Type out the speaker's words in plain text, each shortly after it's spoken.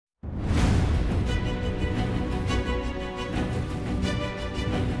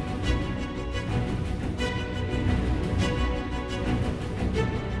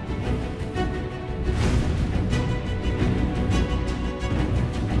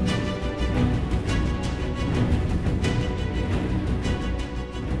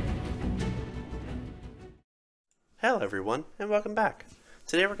Hello everyone, and welcome back.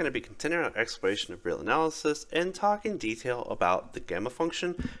 Today we're going to be continuing our exploration of real analysis and talk in detail about the gamma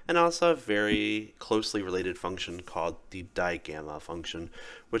function and also a very closely related function called the digamma function,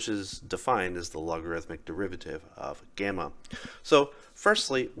 which is defined as the logarithmic derivative of gamma. So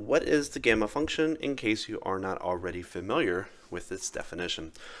firstly, what is the gamma function in case you are not already familiar with its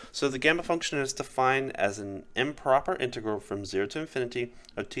definition? So the gamma function is defined as an improper integral from 0 to infinity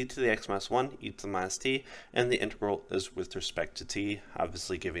of t to the x minus 1 e to the minus t, and the integral is with respect to t,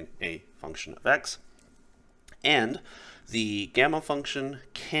 obviously giving a function of x. And the gamma function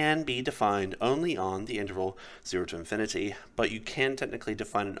can be defined only on the interval 0 to infinity, but you can technically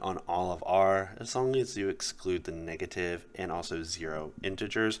define it on all of r as long as you exclude the negative and also 0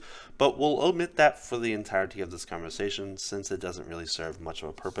 integers. But we'll omit that for the entirety of this conversation since it doesn't really serve much of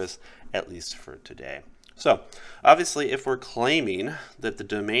a purpose, at least for today. So obviously, if we're claiming that the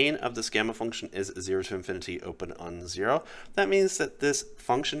domain of this gamma function is 0 to infinity open on 0, that means that this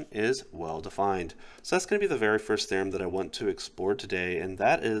function is well defined. So that's going to be the very first theorem that I want to explore today, and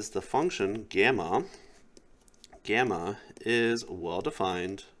that is the function gamma. Gamma is well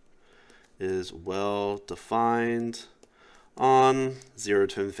defined on 0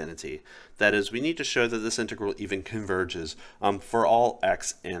 to infinity. That is, we need to show that this integral even converges for all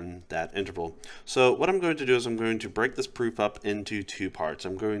x in that interval. So what I'm going to do is I'm going to break this proof up into two parts.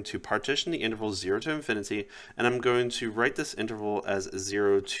 I'm going to partition the interval 0 to infinity, and I'm going to write this interval as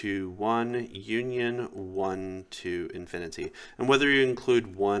 0 to 1 union 1 to infinity. And whether you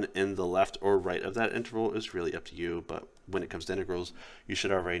include 1 in the left or right of that interval is really up to you, but when it comes to integrals, you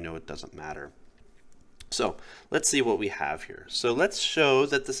should already know it doesn't matter. So let's see what we have here. So let's show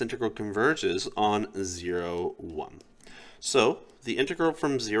that this integral converges on 0, 1. So the integral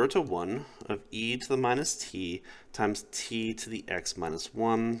from 0 to 1 of e to the minus t times t to the x minus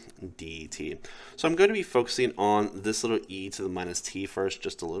 1 dt. So I'm going to be focusing on this little e to the minus t first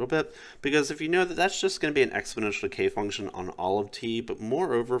just a little bit, because if you know that that's just going to be an exponential decay function on all of t, but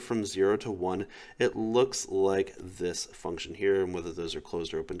moreover from 0 to 1 it looks like this function here, and whether those are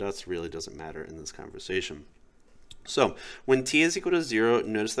closed or open dots really doesn't matter in this conversation. So when t is equal to 0,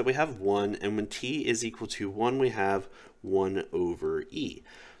 notice that we have 1, and when t is equal to 1, we have 1 over e.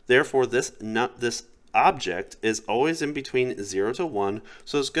 Therefore, this object is always in between 0 to 1,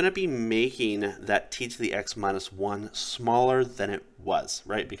 so it's going to be making that t to the x minus 1 smaller than it was,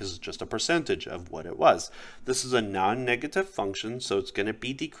 right? Because it's just a percentage of what it was. This is a non-negative function, so it's going to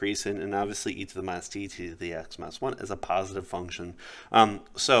be decreasing, and obviously e to the minus t to the x minus 1 is a positive function.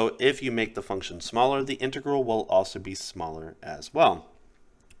 So if you make the function smaller, the integral will also be smaller as well.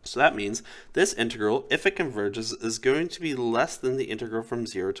 So that means this integral, if it converges, is going to be less than the integral from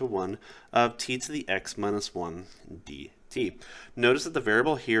 0 to 1 of t to the x minus 1 dt. Notice that the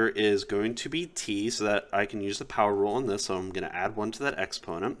variable here is going to be t, so that I can use the power rule on this. So I'm going to add 1 to that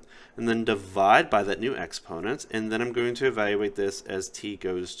exponent and then divide by that new exponent, and then I'm going to evaluate this as t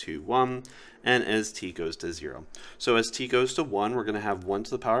goes to 1 and as t goes to 0. So as t goes to 1, we're going to have 1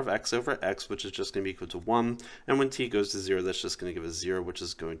 to the power of x over x, which is just going to be equal to 1. And when t goes to 0, that's just going to give us 0, which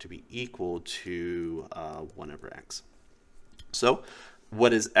is going to be equal to 1 over x. So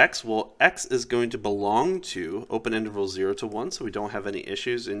what is x? Well, x is going to belong to open interval 0 to 1, so we don't have any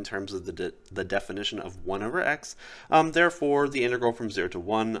issues in terms of the definition of 1 over x. Therefore, the integral from 0 to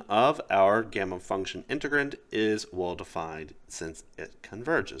 1 of our gamma function integrand is well defined since it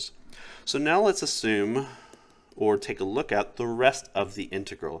converges. So now let's assume or take a look at the rest of the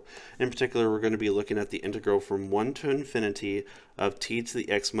integral. In particular, we're going to be looking at the integral from 1 to infinity of t to the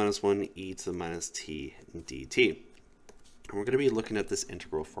x minus 1 e to the minus t dt. And we're going to be looking at this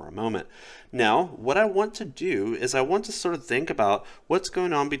integral for a moment. Now, what I want to do is I want to sort of think about what's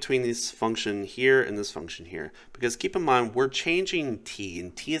going on between this function here and this function here. Because keep in mind, we're changing t,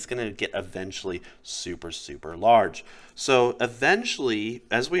 and t is going to get eventually super, super large. So eventually,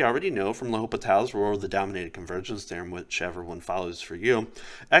 as we already know from L'Hopital's rule or the dominated convergence theorem, whichever one follows for you,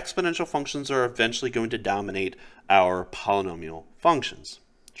 exponential functions are eventually going to dominate our polynomial functions.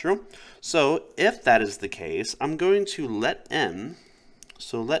 True? So if that is the case, I'm going to let n,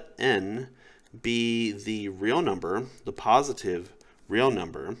 so let n be the real number, the positive real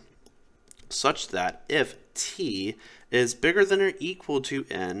number, such that if t is bigger than or equal to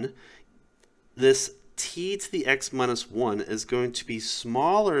n, this t to the x minus 1 is going to be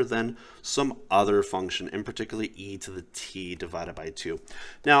smaller than some other function, in particular e to the t divided by 2.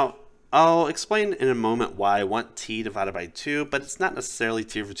 Now, I'll explain in a moment why I want t divided by 2, but it's not necessarily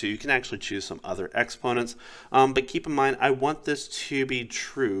t over 2. You can actually choose some other exponents. But keep in mind, I want this to be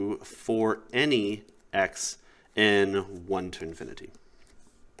true for any x in 1 to infinity.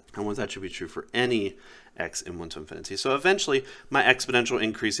 I want that to be true for any x in 1 to infinity. So eventually my exponential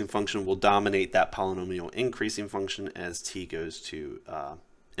increasing function will dominate that polynomial increasing function as t goes to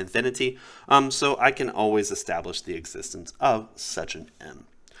infinity. So I can always establish the existence of such an n.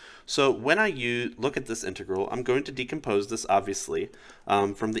 So when I look at this integral, I'm going to decompose this obviously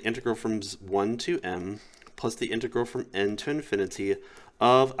from the integral from 1 to m plus the integral from n to infinity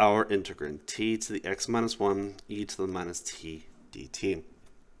of our integrand, t to the x minus 1 e to the minus t dt.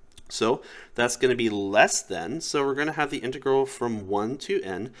 So that's going to be less than, so we're going to have the integral from 1 to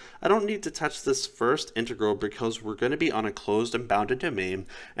n. I don't need to touch this first integral because we're going to be on a closed and bounded domain,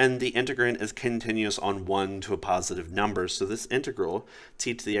 and the integrand is continuous on 1 to a positive number. So this integral,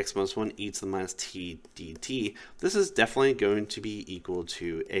 t to the x minus 1 e to the minus t dt, this is definitely going to be equal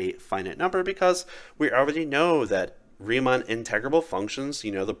to a finite number because we already know that Riemann integrable functions,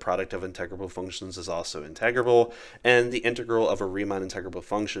 you know, the product of integrable functions is also integrable, and the integral of a Riemann integrable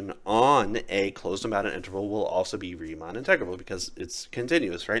function on a closed and bounded interval will also be Riemann integrable because it's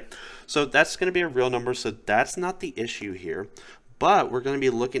continuous, right? So that's going to be a real number, so that's not the issue here, but we're going to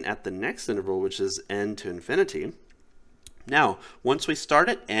be looking at the next interval, which is n to infinity. Now, once we start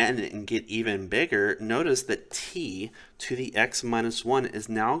at n and get even bigger, notice that t to the x minus 1 is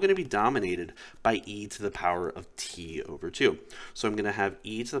now going to be dominated by e to the power of t over 2. So I'm going to have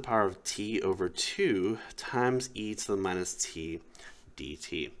e to the power of t over 2 times e to the minus t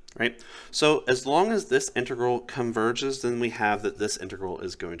dt, right? So as long as this integral converges, then we have that this integral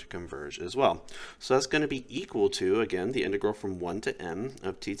is going to converge as well. So that's going to be equal to, again, the integral from 1 to n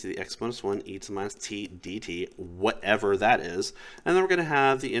of t to the x minus 1 e to the minus t dt, whatever that is. And then we're going to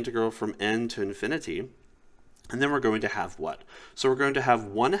have the integral from n to infinity. And then we're going to have what? So we're going to have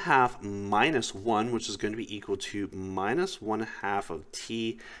 1/2 minus 1, which is going to be equal to minus 1/2 of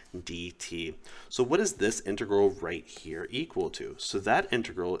t dt. So what is this integral right here equal to? So that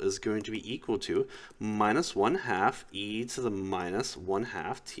integral is going to be equal to minus 1/2 e to the minus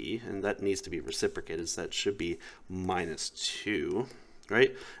 1/2 t, and that needs to be reciprocated, so that should be minus 2.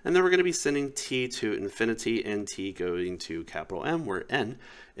 Right? And then we're going to be sending t to infinity and t going to capital M, where n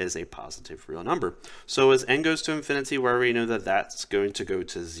is a positive real number. So as n goes to infinity, we already know that that's going to go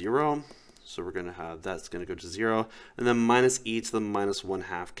to 0. So we're going to have that's going to go to 0, and then minus e to the minus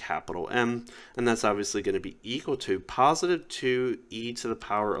 1/2 capital M, and that's obviously going to be equal to positive 2 e to the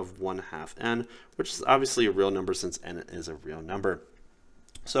power of 1/2 n, which is obviously a real number since n is a real number.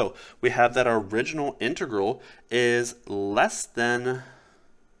 So we have that our original integral is less than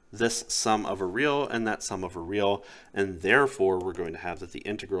this sum of a real and that sum of a real, and therefore we're going to have that the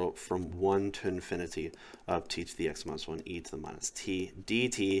integral from 1 to infinity of t to the x minus 1 e to the minus t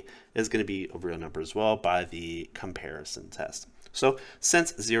dt is going to be a real number as well by the comparison test. So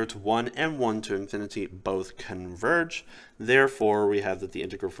since 0 to 1 and 1 to infinity both converge, therefore we have that the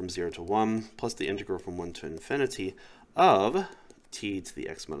integral from 0 to 1 plus the integral from 1 to infinity of t to the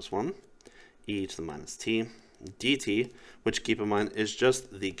x minus 1 e to the minus t dt, which keep in mind is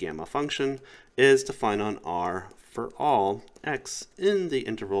just the gamma function, is defined on R for all x in the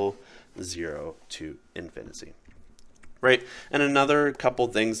interval 0 to infinity. Right, and another couple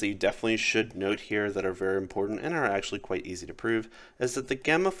things that you definitely should note here that are very important and are actually quite easy to prove is that the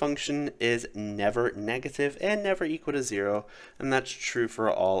gamma function is never negative and never equal to 0, and that's true for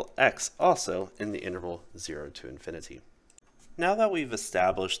all x also in the interval 0 to infinity. Now that we've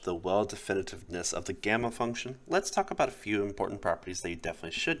established the well-definitiveness of the gamma function, let's talk about a few important properties that you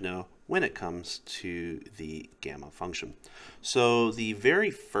definitely should know when it comes to the gamma function. So the very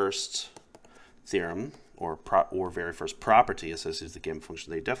first theorem or very first property associated with the gamma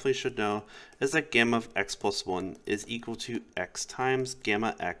function that you definitely should know is that gamma of x plus 1 is equal to x times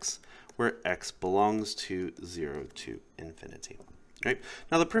gamma x, where x belongs to 0 to infinity. Right?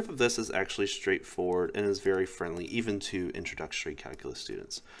 Now the proof of this is actually straightforward and is very friendly even to introductory calculus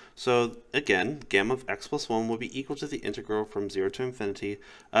students. So again, gamma of x plus 1 will be equal to the integral from 0 to infinity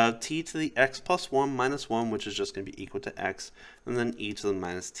of t to the x plus 1 minus 1, which is just going to be equal to x, and then e to the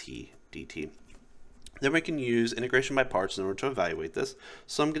minus t dt. Then we can use integration by parts in order to evaluate this.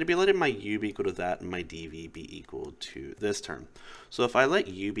 So I'm going to be letting my u be equal to that and my dv be equal to this term. So if I let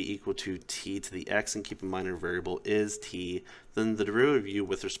u be equal to t to the x, and keep in mind our variable is t, then the derivative of u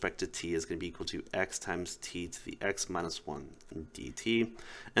with respect to t is going to be equal to x times t to the x minus 1 dt.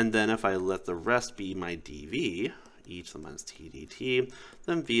 And then if I let the rest be my dv, e to the minus t dt,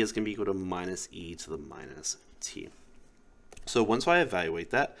 then v is going to be equal to minus e to the minus t. So once I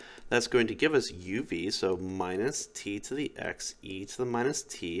evaluate that, that's going to give us uv, so minus t to the x e to the minus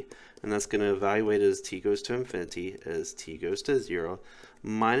t, and that's going to evaluate as t goes to infinity, as t goes to 0,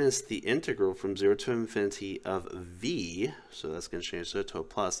 minus the integral from 0 to infinity of v, so that's going to change to a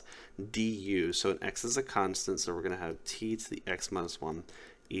plus, du. So an x is a constant, so we're going to have t to the x minus 1,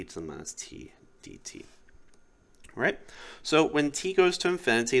 e to the minus t dt. Right? So when t goes to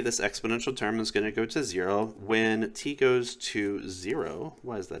infinity, this exponential term is going to go to 0. When t goes to 0,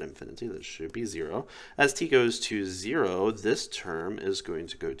 why is that infinity? That should be 0. As t goes to 0, this term is going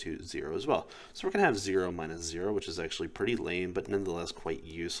to go to 0 as well. So we're going to have 0 minus 0, which is actually pretty lame, but nonetheless quite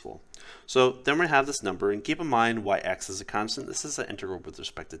useful. So then we have this number, and keep in mind why x is a constant. This is an integral with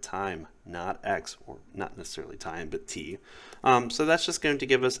respect to time, not x, or not necessarily time, but t. So that's just going to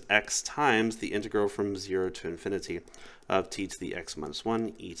give us x times the integral from 0 to infinity of t to the x minus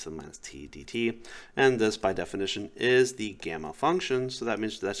 1 e to the minus t dt. And this, by definition, is the gamma function. So that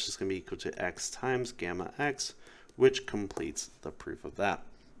means that's just going to be equal to x times gamma x, which completes the proof of that.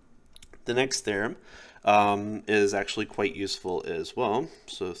 The next theorem is actually quite useful as well.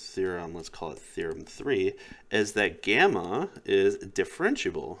 So theorem, let's call it theorem 3, is that gamma is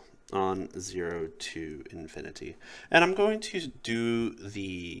differentiable on 0 to infinity. And I'm going to do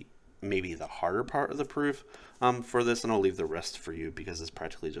maybe the harder part of the proof for this, and I'll leave the rest for you because it's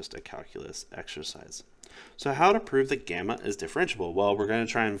practically just a calculus exercise. So how to prove that gamma is differentiable? Well, we're going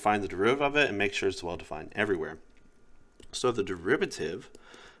to try and find the derivative of it and make sure it's well defined everywhere. So the derivative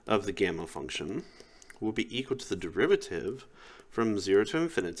of the gamma function will be equal to the derivative from 0 to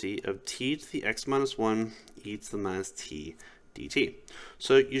infinity of t to the x minus 1 e to the minus t dt.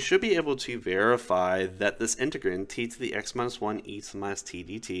 So you should be able to verify that this integrand, t to the x minus 1 e to the minus t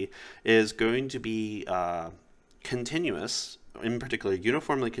dt, is going to be continuous, in particular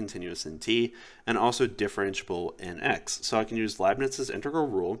uniformly continuous in t, and also differentiable in x. So I can use Leibniz's integral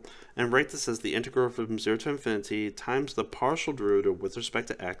rule and write this as the integral from 0 to infinity times the partial derivative with respect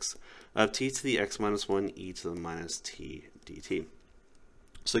to x of t to the x minus 1 e to the minus t dt.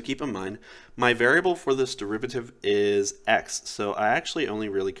 So keep in mind, my variable for this derivative is x. So I actually only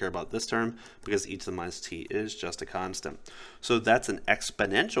really care about this term because e to the minus t is just a constant. So that's an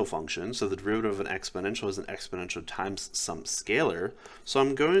exponential function. So the derivative of an exponential is an exponential times some scalar. So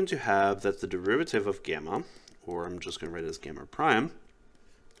I'm going to have that the derivative of gamma, or I'm just going to write it as gamma prime,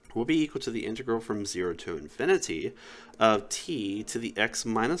 will be equal to the integral from 0 to infinity of t to the x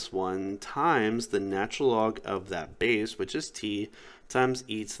minus 1 times the natural log of that base, which is t, times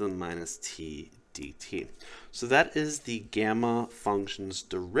e to the minus t dt. So that is the gamma function's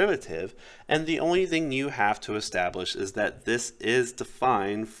derivative, and the only thing you have to establish is that this is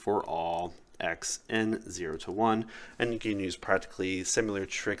defined for all x in 0 to 1, and you can use practically similar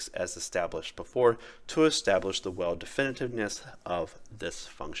tricks as established before to establish the well-definitiveness of this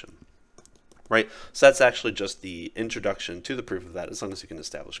function. Right, so that's actually just the introduction to the proof of that. As long as you can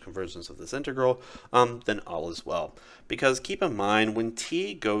establish convergence of this integral, then all is well. Because keep in mind, when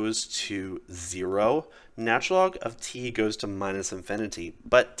t goes to 0, natural log of t goes to minus infinity,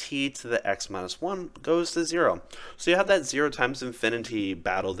 but t to the x minus 1 goes to 0. So you have that 0 times infinity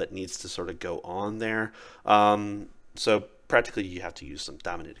battle that needs to sort of go on there. So practically you have to use some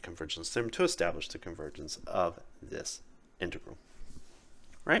dominated convergence theorem to establish the convergence of this integral.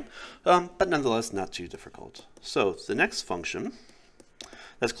 Right? But nonetheless, not too difficult. So the next function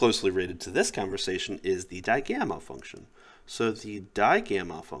that's closely related to this conversation is the digamma function. So the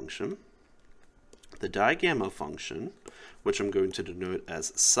digamma function, which I'm going to denote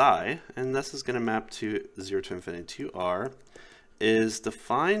as psi, and this is going to map to 0 to infinity to r, is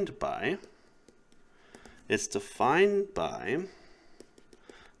defined by the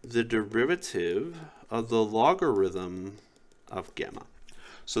derivative of the logarithm of gamma.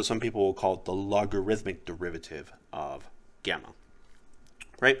 So some people will call it the logarithmic derivative of gamma.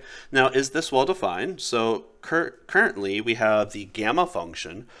 Right? Now, is this well defined? So currently we have the gamma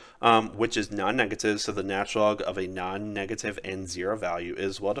function, which is non-negative, so the natural log of a non-negative and 0 value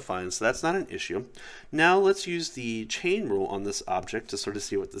is well defined, so that's not an issue. Now let's use the chain rule on this object to sort of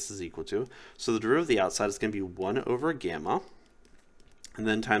see what this is equal to. So the derivative of the outside is going to be 1 over gamma, and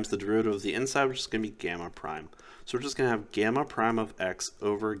then times the derivative of the inside, which is going to be gamma prime. So we're just going to have gamma prime of x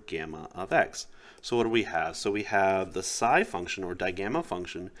over gamma of x. So what do we have? So we have the psi function, or digamma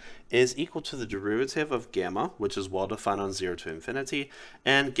function, is equal to the derivative of gamma, which is well defined on 0 to infinity,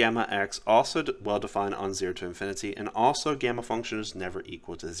 and gamma x also well defined on 0 to infinity, and also gamma function is never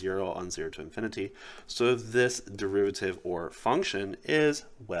equal to 0 on 0 to infinity. So this derivative or function is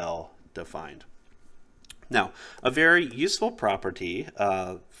well defined. Now, a very useful property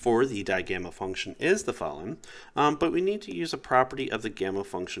for the digamma function is the following, but we need to use a property of the gamma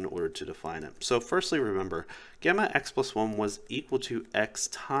function in order to define it. So firstly, remember, gamma x plus 1 was equal to x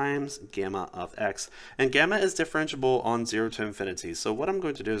times gamma of x, and gamma is differentiable on 0 to infinity. So what I'm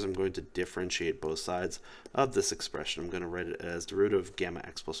going to do is I'm going to differentiate both sides of this expression. I'm going to write it as derivative of gamma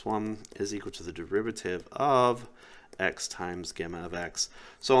x plus 1 is equal to the derivative of x times gamma of x.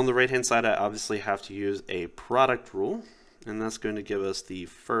 So on the right hand side, I obviously have to use a product rule, and that's going to give us the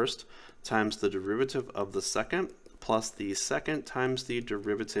first times the derivative of the second plus the second times the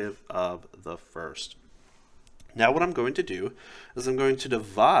derivative of the first. Now what I'm going to do is I'm going to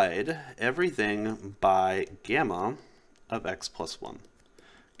divide everything by gamma of x plus 1.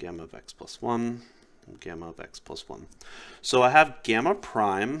 Gamma of x plus 1. Gamma of x plus 1. So I have gamma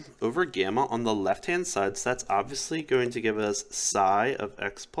prime over gamma on the left hand side, so that's obviously going to give us psi of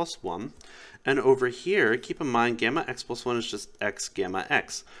x plus 1. And over here, keep in mind gamma x plus 1 is just x gamma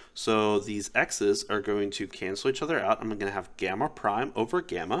x. So these x's are going to cancel each other out. I'm going to have gamma prime over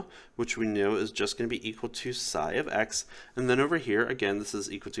gamma, which we know is just going to be equal to psi of x. And then over here, again, this is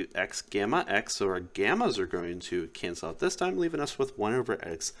equal to x gamma x, so our gammas are going to cancel out this time, leaving us with 1 over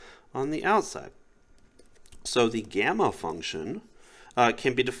x on the outside. So the gamma function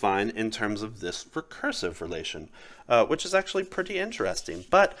can be defined in terms of this recursive relation, which is actually pretty interesting.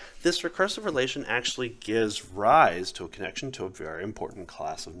 But this recursive relation actually gives rise to a connection to a very important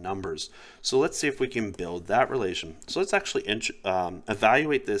class of numbers. So let's see if we can build that relation. So let's actually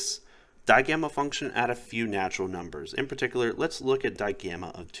evaluate this digamma function at a few natural numbers. In particular, let's look at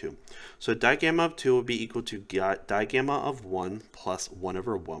digamma of 2. So digamma of 2 will be equal to digamma of 1 plus 1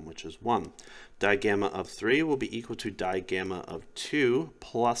 over 1, which is 1. Digamma of 3 will be equal to digamma of 2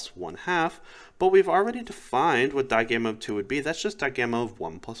 plus 1/2, but we've already defined what digamma of 2 would be. That's just digamma of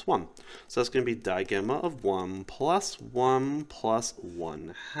 1 plus 1. So that's going to be digamma of 1 plus 1 plus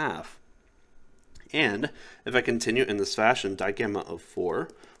 1/2. And if I continue in this fashion, digamma of 4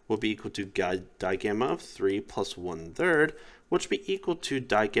 will be equal to digamma of 3 plus 1/3, which will be equal to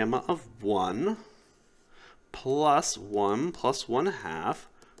digamma of 1 plus 1 plus 1/2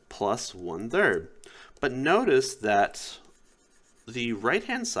 plus 1/3. But notice that the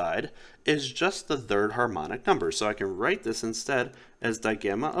right-hand side is just the third harmonic number. So I can write this instead as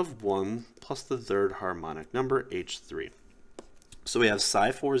digamma of 1 plus the third harmonic number, h3. So we have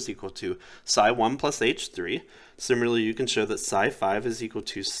psi 4 is equal to psi 1 plus h3. Similarly, you can show that psi 5 is equal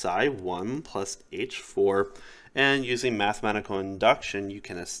to psi 1 plus h4. And using mathematical induction, you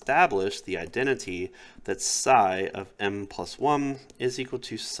can establish the identity that psi of m plus 1 is equal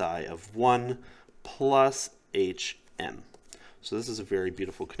to psi of 1 plus hm. So this is a very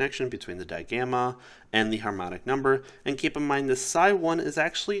beautiful connection between the digamma and the harmonic number. And keep in mind, the psi 1 is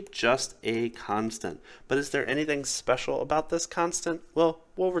actually just a constant. But is there anything special about this constant? Well,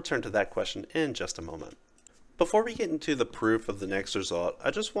 we'll return to that question in just a moment. Before we get into the proof of the next result,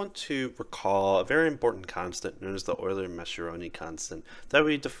 I just want to recall a very important constant known as the Euler-Mascheroni constant that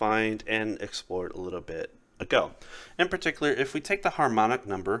we defined and explored a little bit ago. In particular, if we take the harmonic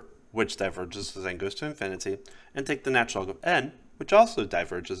number, which diverges as n goes to infinity, and take the natural log of n, which also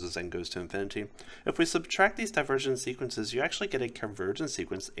diverges as n goes to infinity, if we subtract these divergent sequences, you actually get a convergent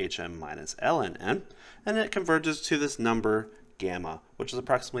sequence hm minus ln n, and it converges to this number gamma, which is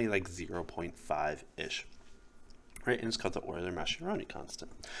approximately like 0.5-ish. Right, and it's called the Euler-Mascheroni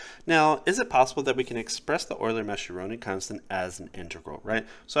constant. Now, is it possible that we can express the Euler-Mascheroni constant as an integral, right?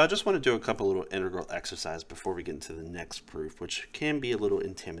 So I just want to do a couple little integral exercises before we get into the next proof, which can be a little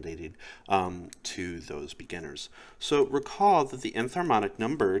intimidating to those beginners. So recall that the nth harmonic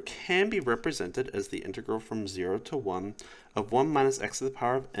number can be represented as the integral from 0 to 1 of 1 minus x to the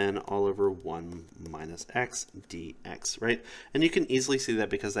power of n all over 1 minus x dx, right? And you can easily see that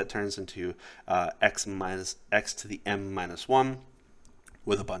because that turns into x minus x to the m minus 1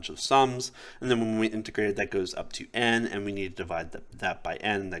 with a bunch of sums. And then when we integrate it, that goes up to n, and we need to divide that by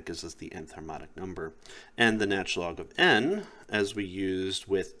n. That gives us the nth harmonic number. And the natural log of n, as we used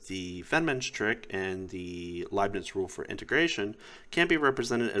with the Feynman's trick and the Leibniz rule for integration, can be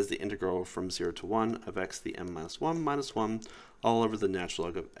represented as the integral from 0 to 1 of x to the m minus 1 all over the natural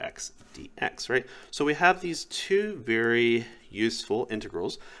log of x dx, right? So we have these two very useful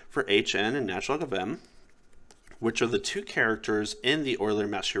integrals for hn and natural log of m, which are the two characters in the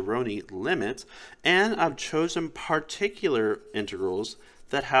Euler-Mascheroni limit, and I've chosen particular integrals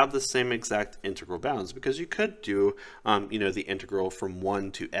that have the same exact integral bounds, because you could do, the integral from 1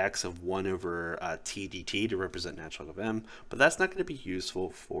 to x of 1 over t dt to represent natural log of m, but that's not going to be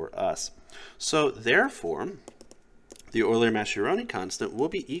useful for us. So therefore, the Euler-Mascheroni constant will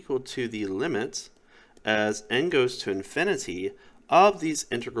be equal to the limit as n goes to infinity of these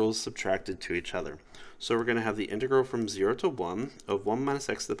integrals subtracted to each other. So we're going to have the integral from 0 to 1 of 1 minus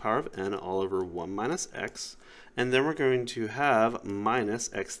x to the power of n all over 1 minus x. And then we're going to have minus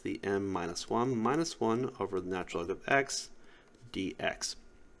x to the n minus 1 over the natural log of x dx.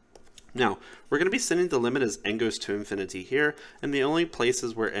 Now, we're going to be setting the limit as n goes to infinity here, and the only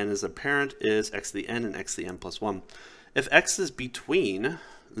places where n is apparent is x to the n and x to the n plus 1. If x is between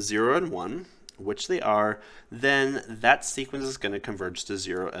 0 and 1, which they are, then that sequence is going to converge to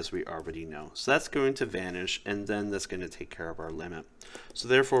 0 as we already know. So that's going to vanish, and then that's going to take care of our limit. So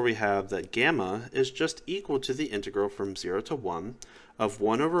therefore we have that gamma is just equal to the integral from 0 to 1 of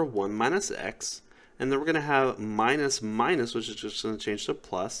 1 over 1 minus x, and then we're going to have minus minus, which is just going to change to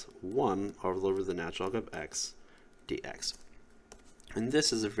plus 1 over the natural log of x dx. And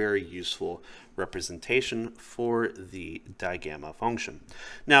this is a very useful representation for the digamma function.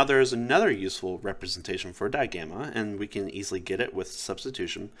 Now there is another useful representation for digamma, and we can easily get it with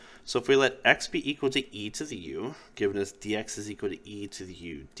substitution. So if we let x be equal to e to the u, giving us dx is equal to e to the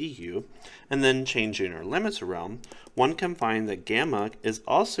u du, and then changing our limits around, one can find that gamma is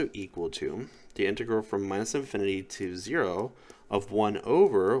also equal to the integral from minus infinity to 0 of 1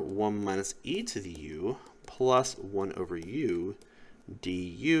 over 1 minus e to the u plus 1 over u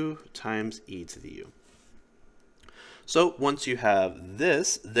du times e to the u. So once you have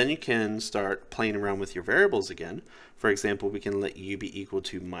this, then you can start playing around with your variables again. For example, we can let u be equal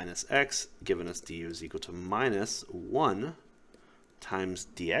to minus x, giving us du is equal to minus 1 times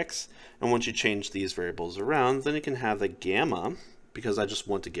dx. And once you change these variables around, then you can have the gamma, because I just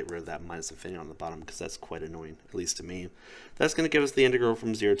want to get rid of that minus infinity on the bottom because that's quite annoying, at least to me. That's going to give us the integral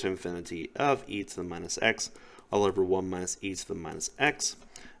from 0 to infinity of e to the minus x all over 1 minus e to the minus x.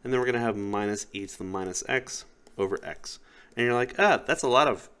 And then we're going to have minus e to the minus x over x. And you're like, that's a lot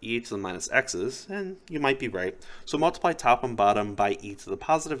of e to the minus x's, and you might be right. So multiply top and bottom by e to the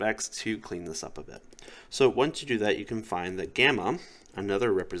positive x to clean this up a bit. So once you do that, you can find that gamma,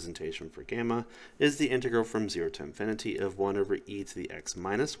 another representation for gamma, is the integral from 0 to infinity of 1 over e to the x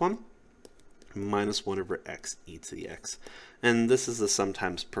minus 1 minus 1 over x e to the x. And this is the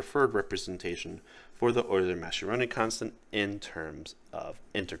sometimes preferred representation for the Euler-Mascheroni constant in terms of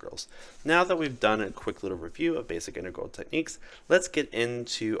integrals. Now that we've done a quick little review of basic integral techniques, let's get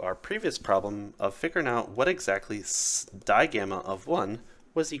into our previous problem of figuring out what exactly digamma of 1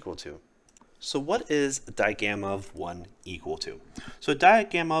 was equal to. So what is digamma of 1 equal to? So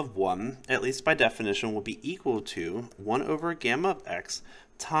digamma of 1, at least by definition, will be equal to 1 over gamma of x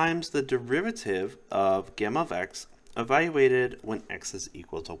times the derivative of gamma of x evaluated when x is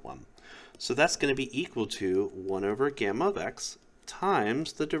equal to 1. So that's going to be equal to 1 over gamma of x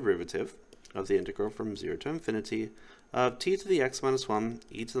times the derivative of the integral from 0 to infinity of t to the x minus 1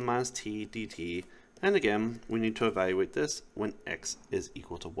 e to the minus t dt. And again, we need to evaluate this when x is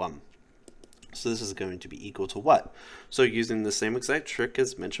equal to 1. So this is going to be equal to what? So using the same exact trick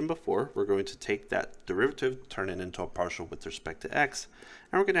as mentioned before, we're going to take that derivative, turn it into a partial with respect to x,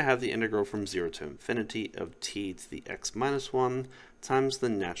 and we're going to have the integral from 0 to infinity of t to the x minus 1 times the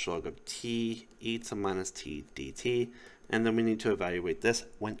natural log of t e to minus t dt, and then we need to evaluate this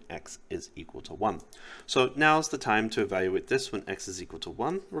when x is equal to 1. So now is the time to evaluate this when x is equal to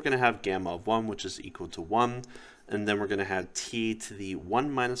 1. We're going to have gamma of 1, which is equal to 1, and then we're going to have t to the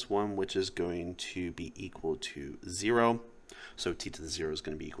 1 minus 1, which is going to be equal to 0. So t to the 0 is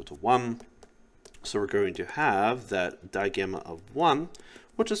going to be equal to 1. So we're going to have that digamma of 1,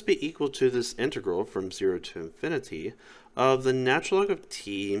 will just be equal to this integral from 0 to infinity of the natural log of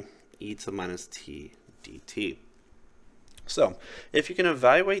t e to the minus t dt. So if you can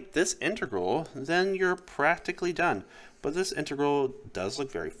evaluate this integral, then you're practically done. But this integral does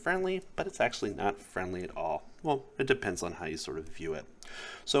look very friendly, but it's actually not friendly at all. Well, it depends on how you sort of view it.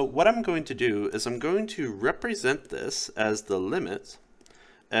 So what I'm going to do is I'm going to represent this as the limit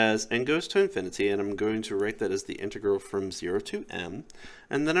as n goes to infinity, and I'm going to write that as the integral from 0 to m.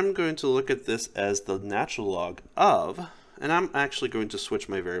 And then I'm going to look at this as the natural log of, and I'm actually going to switch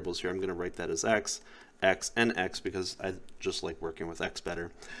my variables here. I'm going to write that as x, and x because I just like working with x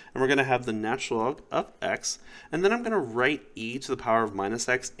better. And we're going to have the natural log of x, and then I'm going to write e to the power of minus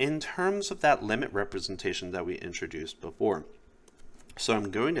x in terms of that limit representation that we introduced before. So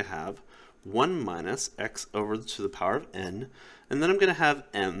I'm going to have 1 minus x over to the power of n, and then I'm going to have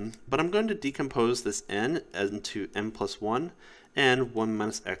m, but I'm going to decompose this n into m plus 1 and 1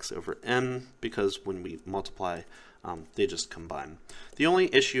 minus x over m, because when we multiply They just combine. The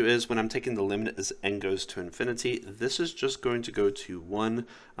only issue is when I'm taking the limit as n goes to infinity, this is just going to go to 1,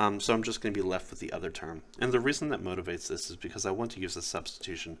 so I'm just going to be left with the other term. And the reason that motivates this is because I want to use a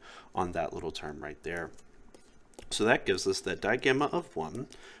substitution on that little term right there. So that gives us that digamma of 1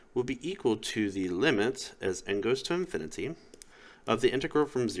 will be equal to the limit as n goes to infinity of the integral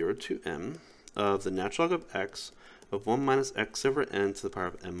from 0 to m of the natural log of x of 1 minus x over n to the power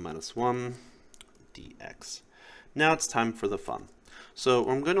of m minus 1 dx. Now it's time for the fun. So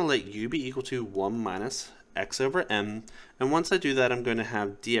I'm going to let u be equal to 1 minus x over m, and once I do that, I'm going to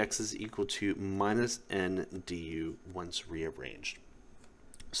have dx is equal to minus n du once rearranged.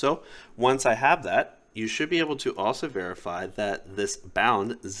 So once I have that, you should be able to also verify that this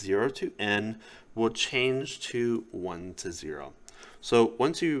bound 0 to n will change to 1 to 0. So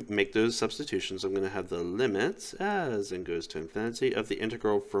once you make those substitutions, I'm going to have the limit as n goes to infinity of the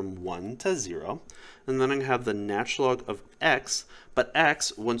integral from 1 to 0. And then I'm going to have the natural log of x. But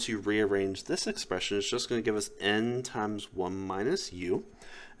x, once you rearrange this expression, is just going to give us n times 1 minus u.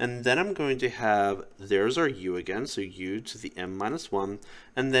 And then I'm going to have, there's our u again, so u to the m minus 1.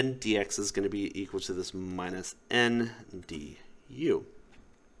 And then dx is going to be equal to this minus n du.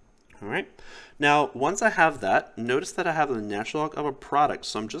 All right. Now, once I have that, notice that I have the natural log of a product,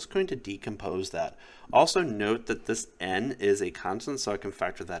 so I'm just going to decompose that. Also note that this n is a constant, so I can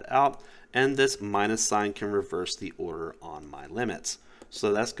factor that out, and this minus sign can reverse the order on my limits.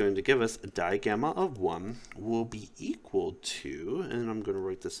 So that's going to give us a digamma of 1 will be equal to, and I'm going to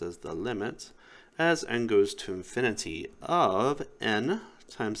write this as the limit, as n goes to infinity of n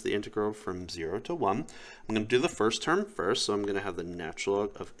times the integral from 0 to 1. I'm going to do the first term first, so I'm going to have the natural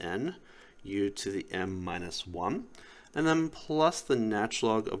log of n, u to the m minus 1, and then plus the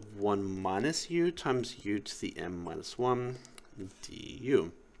natural log of 1 minus u times u to the m minus 1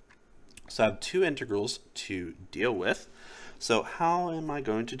 du. So I have two integrals to deal with. So how am I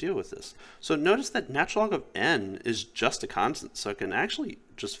going to deal with this? So notice that natural log of n is just a constant, so I can actually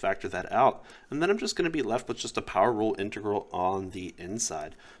just factor that out. And then I'm just going to be left with just a power rule integral on the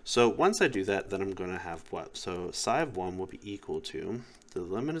inside. So once I do that, then I'm going to have what? So psi of 1 will be equal to, the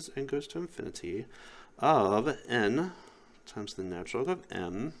limit as n goes to infinity, of n times the natural log of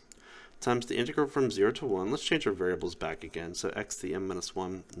m times the integral from 0 to 1. Let's change our variables back again. So x to the m minus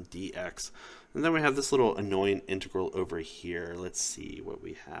 1 dx. And then we have this little annoying integral over here. Let's see what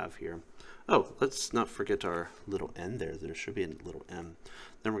we have here. Oh, let's not forget our little n there. There should be a little m.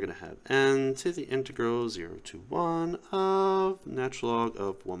 Then we're going to have n to the integral 0 to 1 of natural log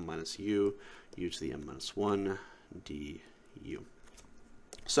of 1 minus u, u to the m minus 1 du.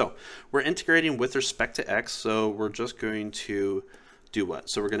 So we're integrating with respect to x, so we're just going to do what?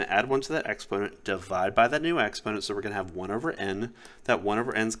 So we're going to add 1 to that exponent, divide by that new exponent, so we're going to have 1 over n. That 1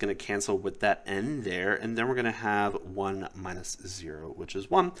 over n is going to cancel with that n there, and then we're going to have 1 minus 0, which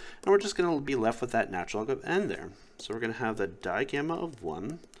is 1, and we're just going to be left with that natural log of n there. So we're going to have the digamma of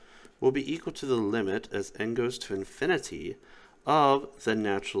 1 will be equal to the limit as n goes to infinity of the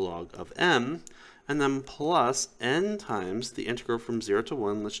natural log of m, and then plus n times the integral from 0 to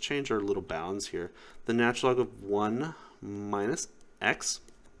 1. Let's change our little bounds here. The natural log of 1 minus x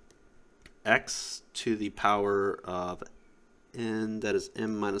to the power of n, that is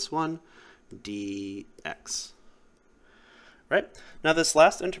m minus 1 dx. Right? Now this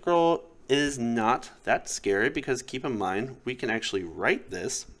last integral is not that scary because keep in mind we can actually write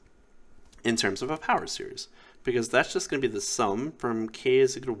this in terms of a power series, because that's just going to be the sum from k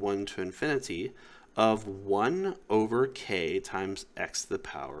is equal to 1 to infinity of 1 over k times x to the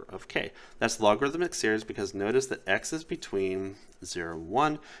power of k. That's logarithmic series because notice that x is between 0 and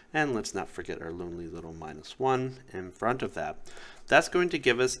 1, and let's not forget our lonely little minus 1 in front of that. That's going to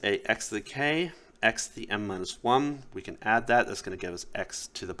give us a x to the k, x to the m minus 1. We can add that. That's going to give us x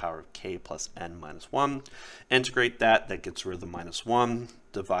to the power of k plus n minus 1. Integrate that. That gets rid of the minus 1.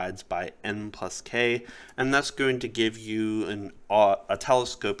 Divides by n plus k. And that's going to give you a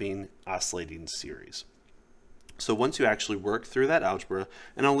telescoping oscillating series. So once you actually work through that algebra,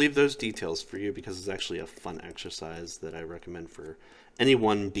 and I'll leave those details for you because it's actually a fun exercise that I recommend for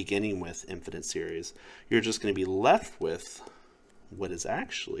anyone beginning with infinite series, you're just going to be left with what is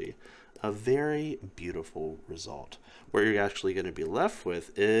actually a very beautiful result. What you're actually going to be left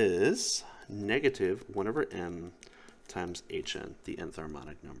with is negative 1 over m times hn, the nth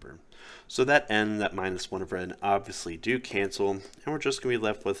harmonic number. So that n, that minus 1 over n, obviously do cancel, and we're just going to be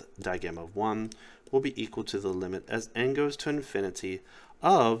left with digamma of 1 will be equal to the limit as n goes to infinity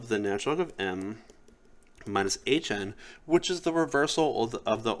of the natural log of m minus hn, which is the reversal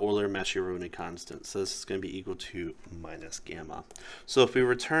of the Euler-Mascheroni constant. So this is going to be equal to minus gamma. So if we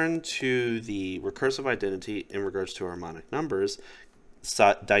return to the recursive identity in regards to harmonic numbers,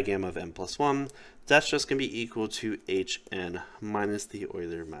 digamma of n plus 1, that's just going to be equal to hn minus the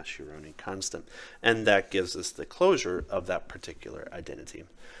Euler-Mascheroni constant. And that gives us the closure of that particular identity.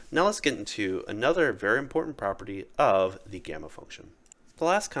 Now let's get into another very important property of the gamma function. The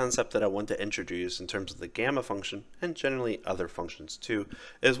last concept that I want to introduce in terms of the gamma function, and generally other functions too,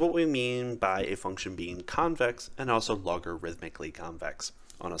 is what we mean by a function being convex and also logarithmically convex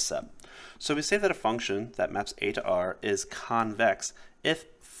on a set. So we say that a function that maps a to r is convex if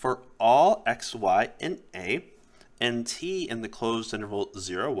for all x, y in a, and t in the closed interval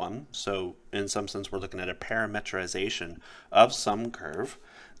 0, 1, so in some sense we're looking at a parametrization of some curve,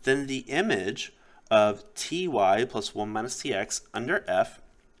 then the image of ty plus 1 minus tx under f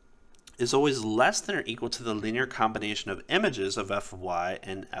is always less than or equal to the linear combination of images of f of y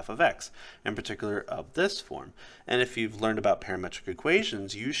and f of x, in particular of this form. And if you've learned about parametric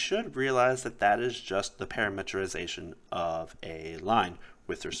equations, you should realize that that is just the parametrization of a line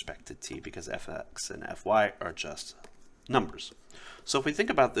with respect to t, because fx and fy are just numbers. So if we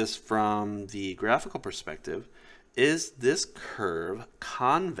think about this from the graphical perspective, is this curve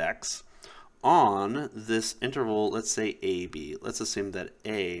convex on this interval, let's say AB? Let's assume that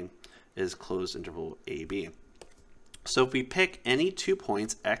A is closed interval AB. So if we pick any 2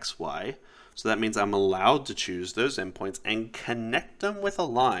 points x, y, so that means I'm allowed to choose those endpoints and connect them with a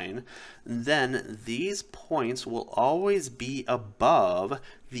line, then these points will always be above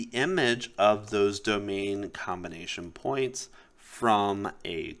the image of those domain combination points from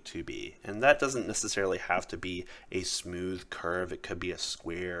A to B. And that doesn't necessarily have to be a smooth curve. It could be a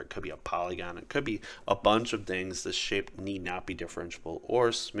square, it could be a polygon, it could be a bunch of things. The shape need not be differentiable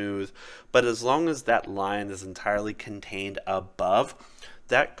or smooth, but as long as that line is entirely contained above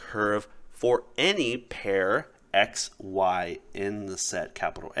that curve for any pair x, y in the set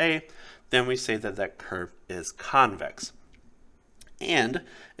capital A, then we say that that curve is convex. And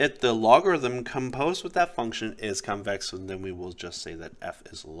if the logarithm composed with that function is convex, then we will just say that f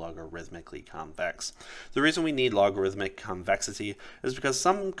is logarithmically convex. The reason we need logarithmic convexity is because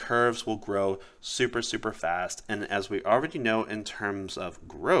some curves will grow super fast, and as we already know in terms of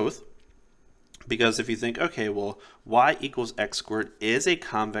growth, because if you think, okay, well, y equals x squared is a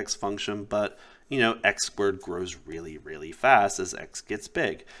convex function, but you know, x squared grows really fast as x gets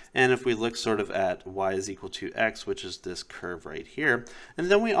big. And if we look sort of at y is equal to x, which is this curve right here,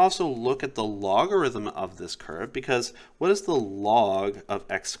 and then we also look at the logarithm of this curve, because what is the log of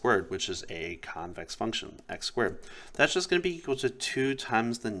x squared, which is a convex function, x squared? That's just going to be equal to 2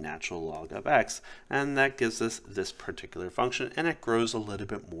 times the natural log of x, and that gives us this particular function, and it grows a little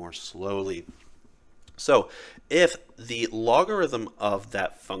bit more slowly. So if the logarithm of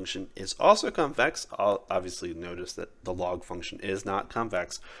that function is also convex, I'll obviously notice that the log function is not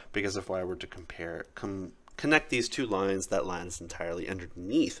convex, because if I were to connect these two lines, that line is entirely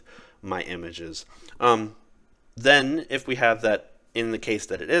underneath my images. Then if we have that in the case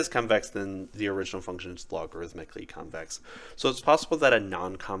that it is convex, then the original function is logarithmically convex. So it's possible that a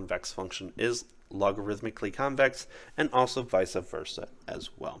non-convex function is logarithmically convex, and also vice versa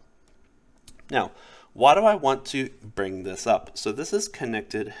as well. Now, why do I want to bring this up? So this is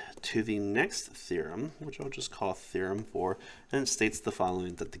connected to the next theorem, which I'll just call theorem 4, and it states the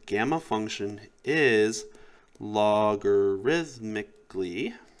following, that the gamma function is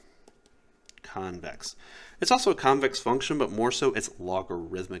logarithmically convex. It's also a convex function, but more so it's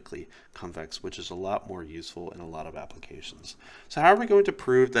logarithmically convex, which is a lot more useful in a lot of applications. So how are we going to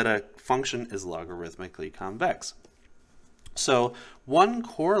prove that a function is logarithmically convex? So one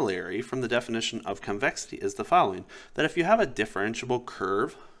corollary from the definition of convexity is the following, that if you have a differentiable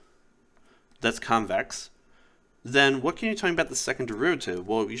curve that's convex, then what can you tell me about the second derivative?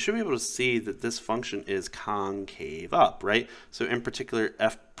 Well, you should be able to see that this function is concave up, right? So in particular,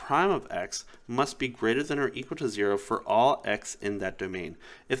 f prime of x must be greater than or equal to 0 for all x in that domain.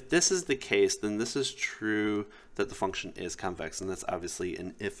 If this is the case, then this is true that the function is convex, and that's obviously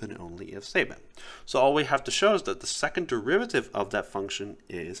an if and only if statement. So all we have to show is that the second derivative of that function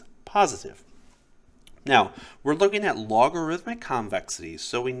is positive. Now, we're looking at logarithmic convexity,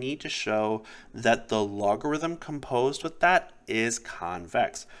 so we need to show that the logarithm composed with that is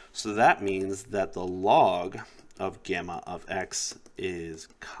convex. So that means that the log of gamma of x is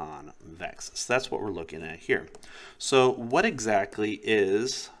convex. So that's what we're looking at here. So what exactly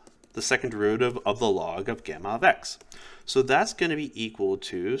is the second derivative of the log of gamma of x? So that's going to be equal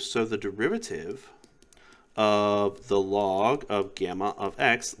to, so the derivative of the log of gamma of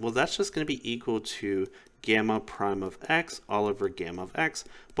x, well, that's just going to be equal to gamma prime of x all over gamma of x,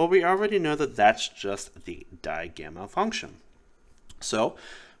 but we already know that that's just the digamma function. So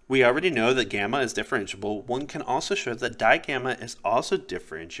we already know that gamma is differentiable. One can also show that digamma is also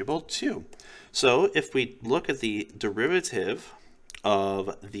differentiable too. So if we look at the derivative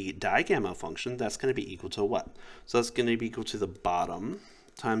of the digamma function, that's going to be equal to what? So that's going to be equal to the bottom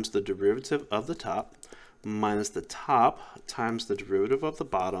times the derivative of the top minus the top times the derivative of the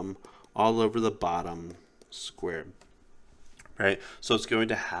bottom all over the bottom squared. Right? So it's going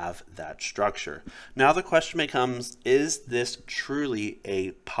to have that structure. Now the question becomes, is this truly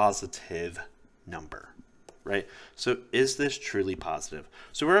a positive number? Right? So is this truly positive?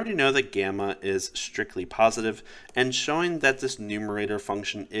 So we already know that gamma is strictly positive, and showing that this numerator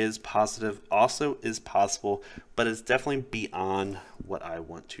function is positive also is possible, but it's definitely beyond what I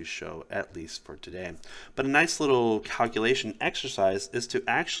want to show, at least for today. But a nice little calculation exercise is to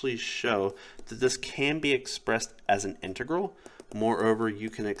actually show that this can be expressed as an integral. Moreover, you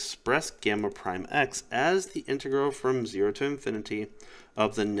can express gamma prime x as the integral from 0 to infinity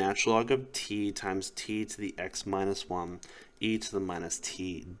of the natural log of t times t to the x minus 1 e to the minus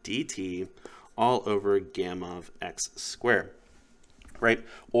t dt all over gamma of x squared, right?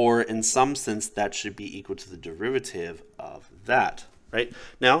 Or in some sense, that should be equal to the derivative of that. Right?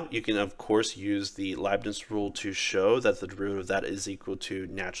 Now, you can, of course, use the Leibniz rule to show that the derivative of that is equal to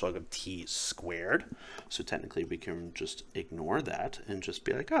natural log of t squared. So technically, we can just ignore that and just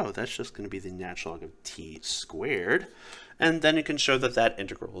be like, oh, that's just going to be the natural log of t squared. And then you can show that that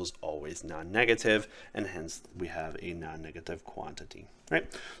integral is always non-negative, and hence we have a non-negative quantity. Right?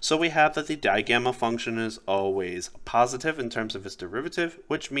 So we have that the digamma function is always positive in terms of its derivative,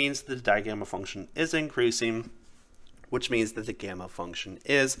 which means that the digamma function is increasing, which means that the gamma function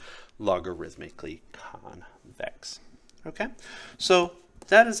is logarithmically convex. Okay, so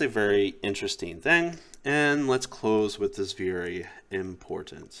that is a very interesting thing, and let's close with this very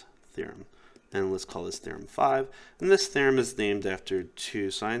important theorem. And let's call this theorem 5, and this theorem is named after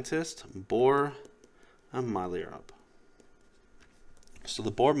two scientists, Bohr and Mollerup. So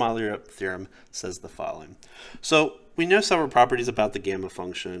the Bohr-Mollerup theorem says the following. So we know several properties about the gamma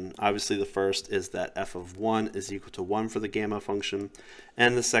function. Obviously, the first is that f of 1 is equal to 1 for the gamma function,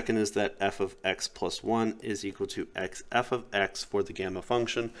 and the second is that f of x plus 1 is equal to f of x for the gamma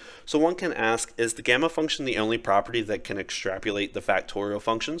function. So one can ask, is the gamma function the only property that can extrapolate the factorial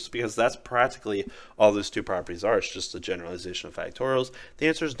functions? Because that's practically all those two properties are. It's just a generalization of factorials. The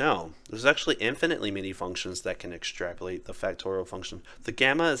answer is no. There's actually infinitely many functions that can extrapolate the factorial function. The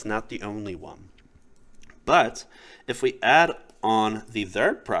gamma is not the only one. But if we add on the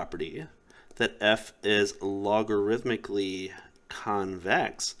third property, that f is logarithmically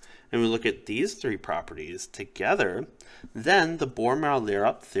convex, and we look at these three properties together, then the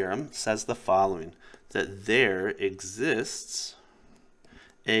Bohr-Mollerup theorem says the following, that there exists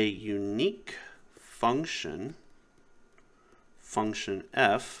a unique function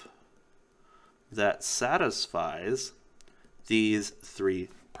f, that satisfies these three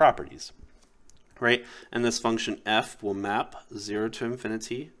properties. Right? And this function f will map 0 to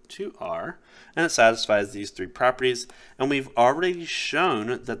infinity to r, and it satisfies these three properties. And we've already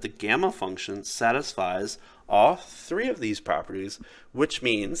shown that the gamma function satisfies all three of these properties, which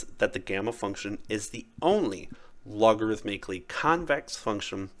means that the gamma function is the only logarithmically convex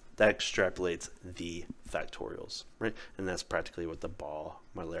function that extrapolates the factorials, right? And that's practically what the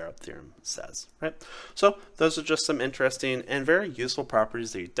Bohr-Mollerup theorem says, right? So those are just some interesting and very useful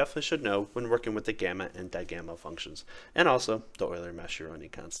properties that you definitely should know when working with the gamma and digamma functions, and also the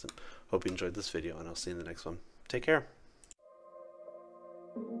Euler-Mascheroni constant. Hope you enjoyed this video, and I'll see you in the next one. Take care.